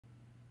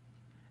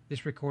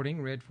This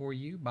recording read for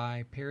you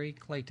by Perry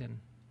Clayton.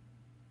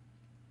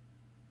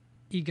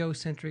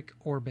 Egocentric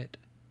Orbit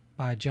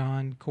by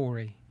John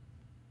Cory.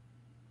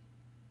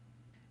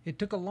 It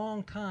took a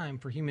long time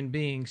for human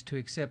beings to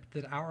accept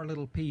that our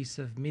little piece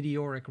of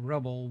meteoric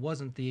rubble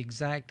wasn't the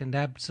exact and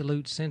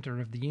absolute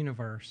center of the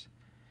universe.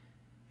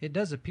 It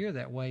does appear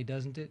that way,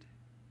 doesn't it?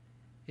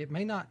 It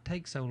may not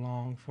take so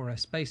long for a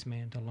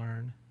spaceman to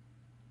learn.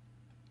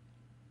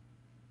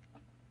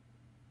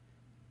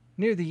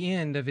 Near the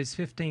end of his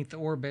 15th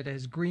orbit,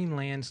 as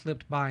Greenland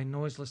slipped by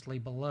noiselessly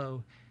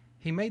below,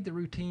 he made the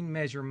routine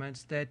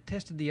measurements that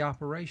tested the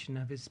operation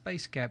of his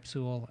space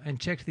capsule and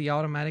checked the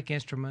automatic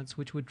instruments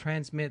which would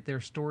transmit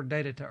their stored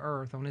data to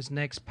Earth on his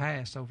next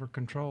pass over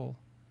control.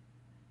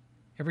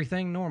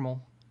 Everything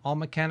normal. All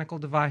mechanical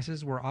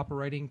devices were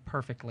operating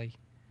perfectly.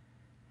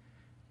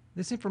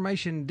 This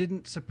information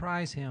didn't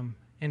surprise him.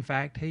 In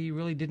fact, he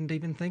really didn't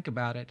even think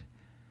about it.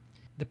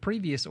 The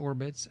previous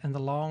orbits and the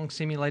long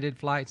simulated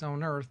flights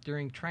on Earth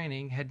during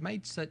training had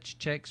made such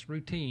checks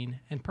routine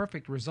and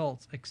perfect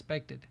results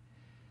expected.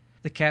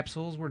 The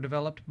capsules were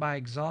developed by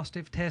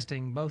exhaustive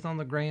testing both on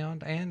the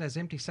ground and as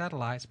empty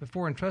satellites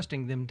before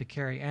entrusting them to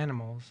carry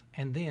animals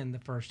and then the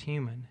first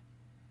human.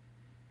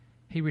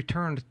 He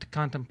returned to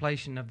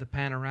contemplation of the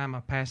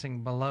panorama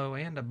passing below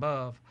and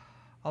above,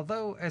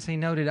 although, as he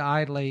noted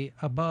idly,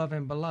 above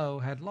and below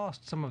had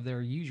lost some of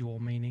their usual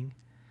meaning.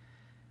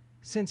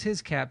 Since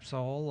his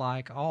capsule,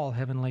 like all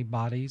heavenly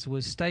bodies,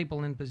 was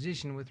stable in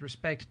position with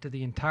respect to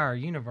the entire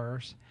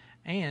universe,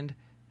 and,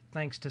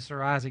 thanks to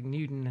Sir Isaac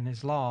Newton and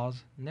his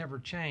laws, never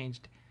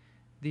changed,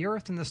 the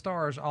Earth and the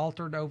stars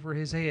altered over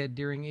his head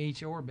during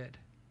each orbit.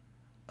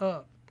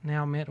 Up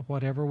now meant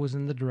whatever was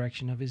in the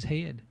direction of his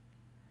head.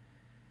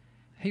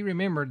 He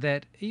remembered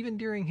that even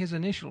during his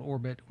initial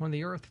orbit, when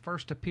the Earth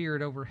first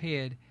appeared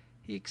overhead,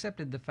 he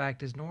accepted the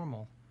fact as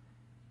normal.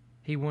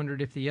 He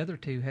wondered if the other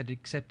two had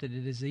accepted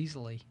it as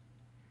easily.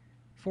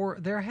 For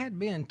there had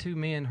been 2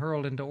 men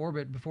hurled into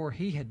orbit before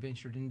he had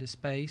ventured into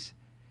space,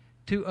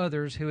 2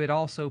 others who had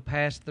also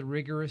passed the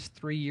rigorous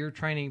 3-year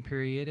training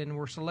period and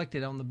were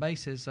selected on the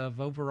basis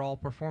of overall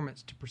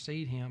performance to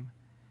precede him.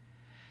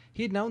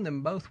 He had known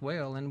them both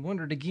well and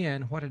wondered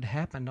again what had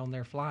happened on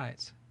their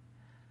flights.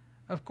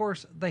 Of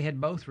course, they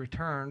had both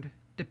returned,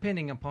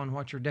 depending upon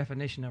what your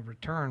definition of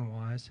return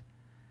was.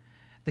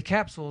 The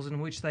capsules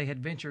in which they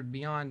had ventured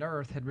beyond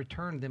Earth had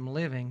returned them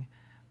living,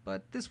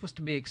 but this was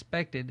to be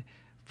expected,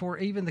 for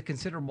even the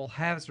considerable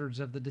hazards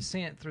of the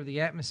descent through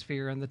the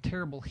atmosphere and the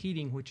terrible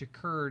heating which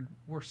occurred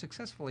were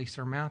successfully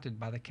surmounted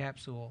by the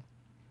capsule.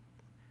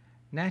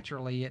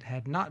 Naturally, it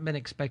had not been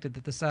expected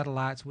that the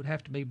satellites would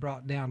have to be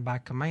brought down by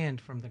command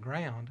from the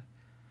ground,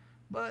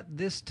 but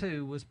this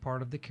too was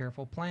part of the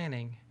careful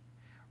planning.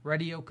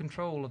 Radio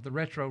control of the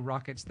retro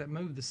rockets that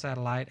moved the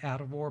satellite out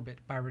of orbit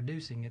by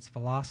reducing its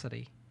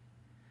velocity.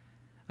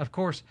 Of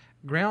course,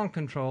 ground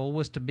control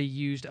was to be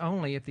used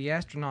only if the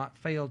astronaut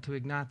failed to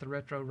ignite the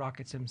retro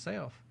rockets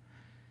himself.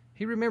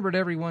 He remembered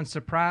everyone's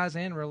surprise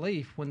and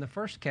relief when the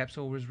first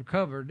capsule was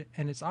recovered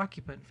and its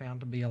occupant found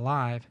to be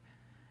alive.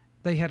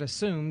 They had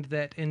assumed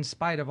that, in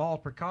spite of all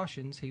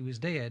precautions, he was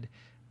dead,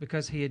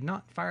 because he had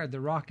not fired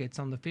the rockets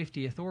on the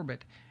 50th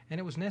orbit, and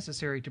it was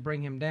necessary to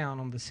bring him down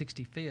on the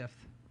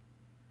 65th.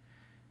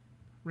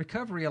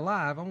 Recovery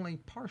alive only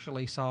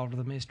partially solved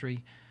the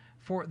mystery,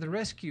 for the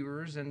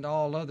rescuers and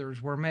all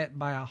others were met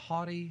by a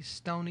haughty,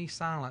 stony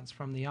silence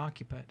from the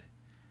occupant.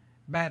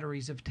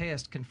 Batteries of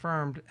tests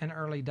confirmed an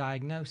early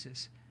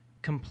diagnosis,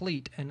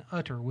 complete and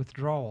utter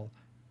withdrawal,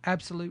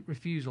 absolute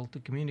refusal to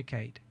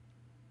communicate.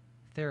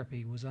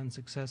 Therapy was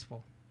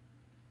unsuccessful.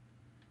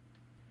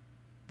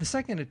 The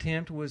second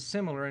attempt was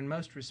similar in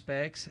most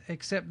respects,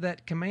 except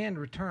that command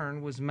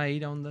return was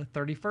made on the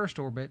 31st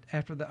orbit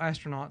after the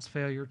astronaut's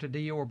failure to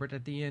deorbit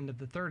at the end of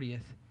the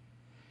 30th.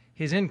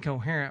 His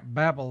incoherent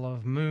babble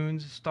of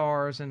moons,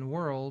 stars, and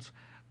worlds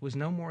was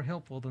no more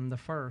helpful than the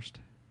first.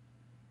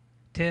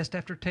 Test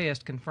after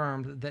test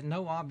confirmed that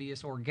no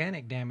obvious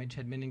organic damage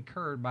had been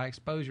incurred by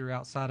exposure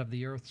outside of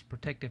the Earth's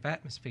protective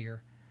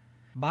atmosphere.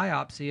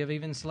 Biopsy of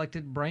even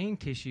selected brain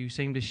tissue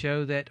seemed to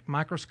show that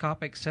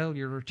microscopic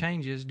cellular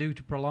changes due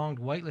to prolonged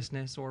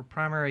weightlessness or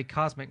primary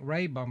cosmic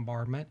ray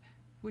bombardment,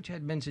 which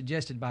had been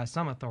suggested by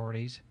some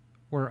authorities,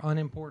 were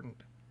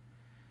unimportant.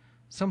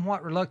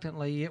 Somewhat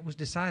reluctantly, it was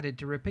decided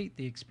to repeat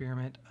the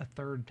experiment a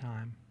 3rd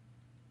time.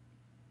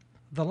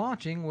 The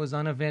launching was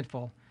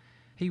uneventful.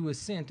 He was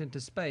sent into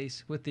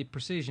space with the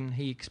precision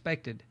he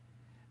expected.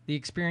 The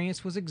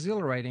experience was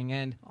exhilarating,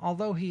 and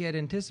although he had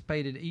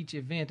anticipated each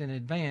event in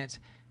advance,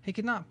 he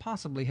could not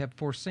possibly have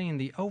foreseen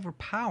the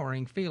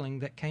overpowering feeling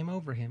that came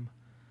over him.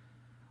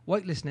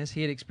 Weightlessness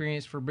he had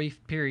experienced for brief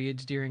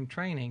periods during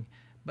training,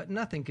 but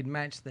nothing could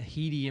match the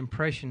heady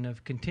impression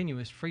of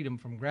continuous freedom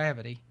from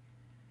gravity.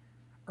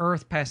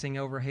 Earth passing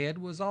overhead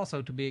was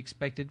also to be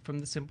expected from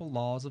the simple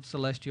laws of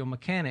celestial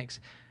mechanics,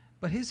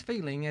 but his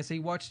feeling as he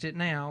watched it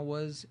now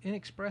was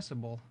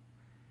inexpressible.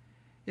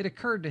 It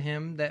occurred to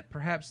him that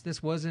perhaps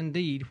this was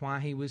indeed why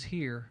he was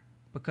here,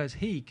 because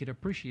he could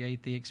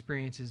appreciate the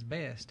experiences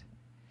best.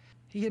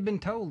 He had been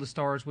told the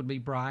stars would be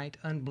bright,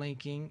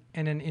 unblinking,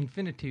 and an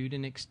infinitude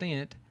in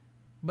extent,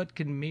 but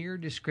could mere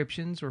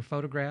descriptions or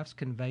photographs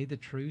convey the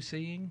true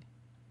seeing?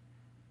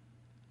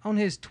 On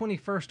his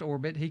 21st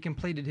orbit, he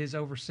completed his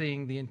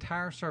overseeing the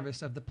entire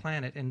surface of the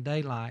planet in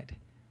daylight.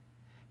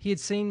 He had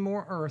seen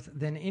more Earth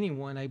than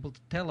anyone able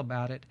to tell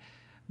about it,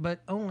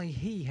 but only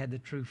he had the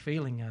true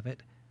feeling of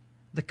it.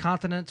 The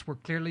continents were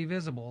clearly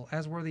visible,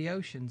 as were the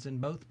oceans and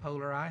both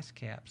polar ice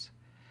caps.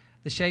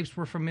 The shapes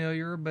were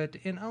familiar, but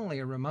in only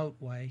a remote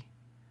way.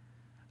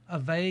 A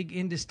vague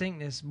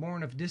indistinctness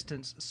born of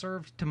distance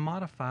served to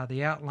modify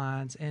the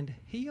outlines, and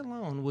he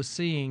alone was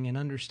seeing and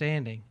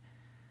understanding.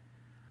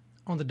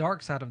 On the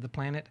dark side of the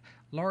planet,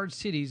 large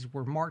cities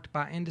were marked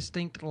by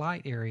indistinct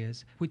light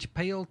areas, which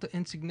paled to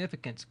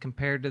insignificance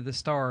compared to the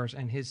stars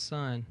and his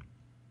sun.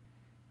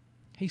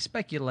 He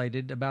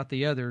speculated about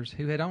the others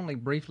who had only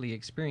briefly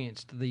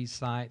experienced these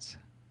sights.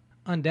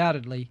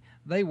 Undoubtedly,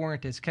 they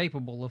weren't as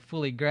capable of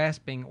fully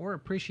grasping or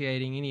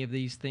appreciating any of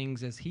these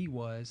things as he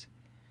was.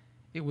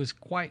 It was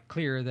quite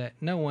clear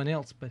that no one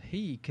else but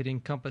he could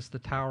encompass the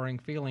towering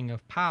feeling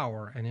of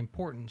power and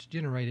importance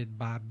generated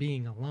by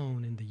being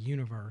alone in the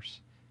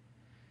universe.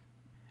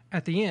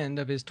 At the end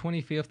of his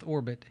 25th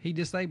orbit, he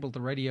disabled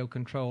the radio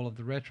control of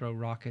the retro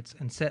rockets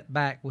and sat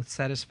back with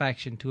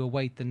satisfaction to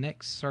await the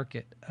next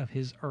circuit of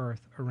his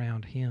Earth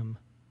around him.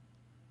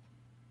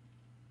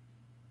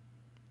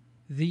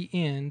 The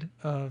End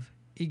of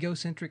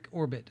Egocentric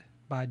Orbit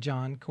by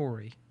John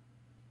Cory.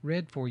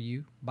 Read for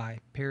you by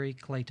Perry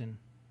Clayton.